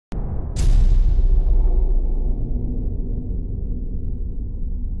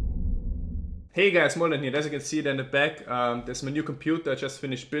Hey guys, Moldran here. As you can see there in the back, there's my new computer. I just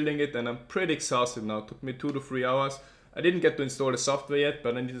finished building it and I'm pretty exhausted now. It took me 2 to 3 hours. I didn't get to install the software yet,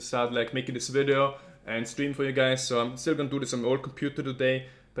 but I need to start like making this video and stream for you guys. So I'm still gonna do this on my old computer today,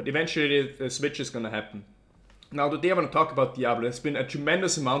 but eventually the switch is gonna happen. Now today I want to talk about Diablo. There's been a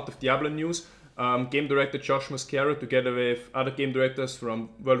tremendous amount of Diablo news. Game director Josh Mosqueira, together with other game directors from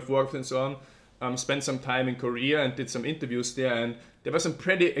World of Warcraft and so on, spent some time in Korea and did some interviews there, and there were some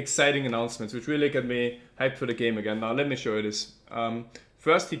pretty exciting announcements which really got me hyped for the game again. Now let me show you this.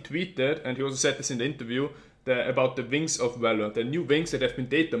 First he tweeted, and he also said this in the interview, about the Wings of Valor. The new wings that have been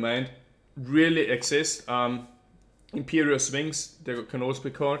data mined really exist. Imperius wings, they can also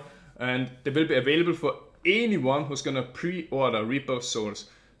be called, and they will be available for anyone who's gonna pre-order Reaper of Souls.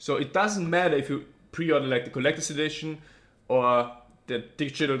 So it doesn't matter if you pre-order like the collector's edition or the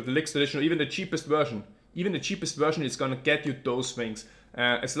digital deluxe edition or even the cheapest version. Even the cheapest version is gonna get you those wings.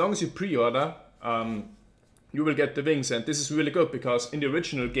 As long as you pre-order, you will get the wings, and this is really good because in the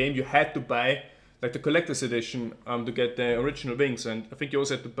original game you had to buy like the collector's edition to get the original wings, and I think you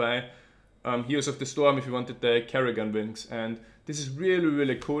also had to buy Heroes of the Storm if you wanted the Kerrigan wings. And this is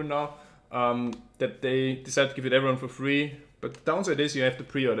really cool now that they decided to give it everyone for free. But the downside is you have to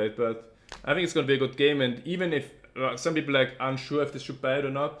pre-order it, but I think it's going to be a good game. And even if some people are like unsure if they should buy it or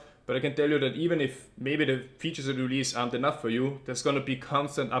not, but I can tell you that even if maybe the features of the release aren't enough for you, there's going to be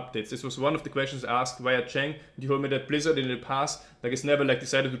constant updates. This was one of the questions asked via Cheng. He told me that Blizzard in the past, like, it's never like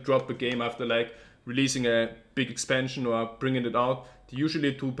decided to drop a game after like releasing a big expansion or bringing it out. They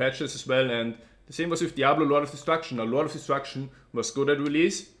usually do patches as well, and the same was with Diablo Lord of Destruction. Now, Lord of Destruction was good at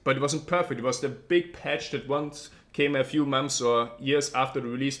release, but it wasn't perfect. It was the big patch that once came a few months or years after the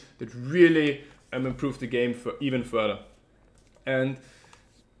release that really improved the game for even further. And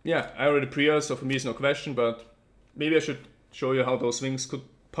yeah, I already pre-ordered, so for me it's no question, but maybe I should show you how those wings could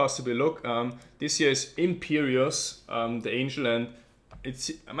possibly look. This here is Imperius, the angel, and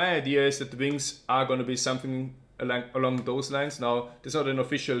my idea is that the wings are going to be something along those lines. Now, there's not an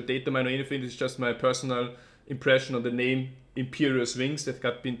official data mine or anything, it's just my personal impression on the name Imperius wings that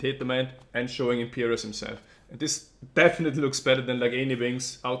got been data mined and showing Imperius himself. And this definitely looks better than like any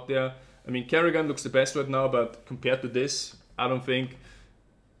wings out there. I mean, Kerrigan looks the best right now, but compared to this, I don't think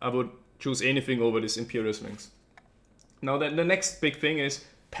I would choose anything over this Imperius wings. Now the next big thing is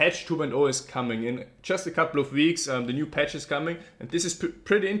patch 2.0 is coming. In just a couple of weeks, the new patch is coming, and this is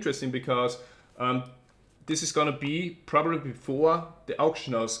pretty interesting because this is gonna be probably before the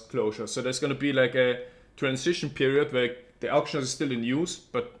auction house closure. So there's gonna be like a transition period where the auction house is still in use,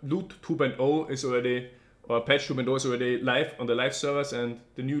 but loot 2.0 is already, or patch 2.0 is already live on the live servers, and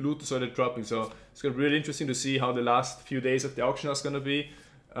the new loot is already dropping. So it's gonna be really interesting to see how the last few days of the auction house is gonna be.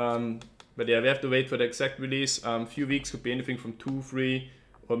 But yeah, we have to wait for the exact release. Few weeks, could be anything from 2, 3,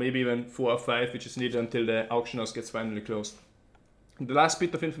 or maybe even 4 or 5, which is needed until the auction house gets finally closed. And the last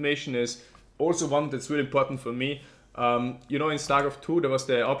bit of information is also one that's really important for me. You know, in StarCraft 2 there was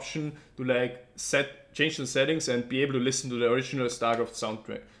the option to like change the settings and be able to listen to the original StarCraft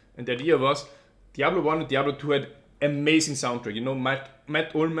soundtrack. And the idea was Diablo 1 and Diablo 2 had amazing soundtrack. You know, Matt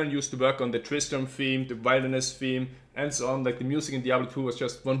Ullman used to work on the Tristram theme, the Wilderness theme, and so on. Like, the music in Diablo 2 was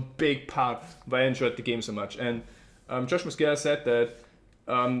just one big part why I enjoyed the game so much. And Josh Mosqueira said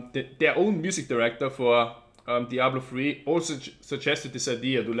that their own music director for Diablo 3 also suggested this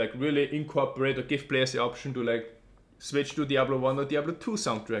idea to like really incorporate or give players the option to like switch to Diablo 1 or Diablo 2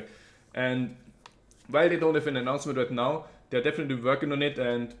 soundtrack. And while they don't have an announcement right now, they're definitely working on it,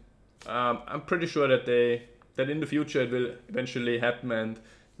 and I'm pretty sure that in the future it will eventually happen, and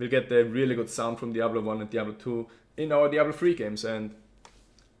we'll get the really good sound from Diablo 1 and Diablo 2 in our Diablo 3 games. And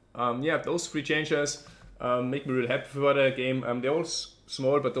yeah, those 3 changes make me really happy for the game. They're all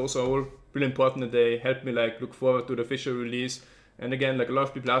small, but those are all really important, and they help me like look forward to the official release. And again, like, a lot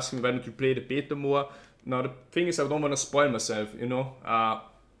of people ask me why don't you play the beta more. Now the thing is, I don't want to spoil myself, you know.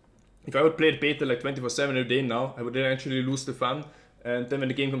 If I would play the beta like 24/7 every day now, I would eventually lose the fun, and then when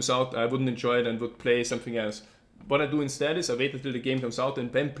the game comes out I wouldn't enjoy it and would play something else. What I do instead is I wait until the game comes out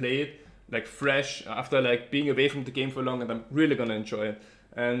and then play it like fresh after like being away from the game for long, and I'm really gonna enjoy it.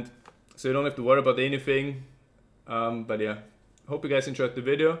 And so you don't have to worry about anything. But yeah, hope you guys enjoyed the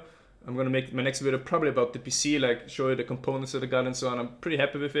video. I'm gonna make my next video probably about the PC, like show you the components that I got and so on. I'm pretty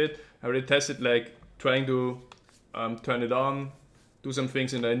happy with it. I already tested like trying to turn it on, do some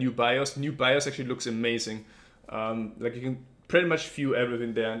things in the new BIOS. The new BIOS actually looks amazing. Like, you can pretty much view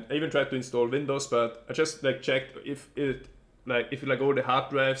everything there. And I even tried to install Windows, but I just like checked if all the hard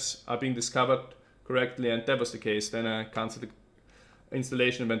drives are being discovered correctly, and that was the case. Then I canceled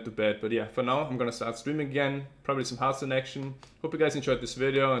installation and went to bed. But yeah, for now I'm gonna start streaming again, probably some Hearthstone action. Hope you guys enjoyed this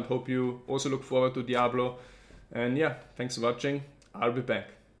video and hope you also look forward to Diablo. And yeah, thanks for watching. I'll be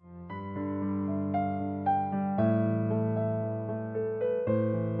back.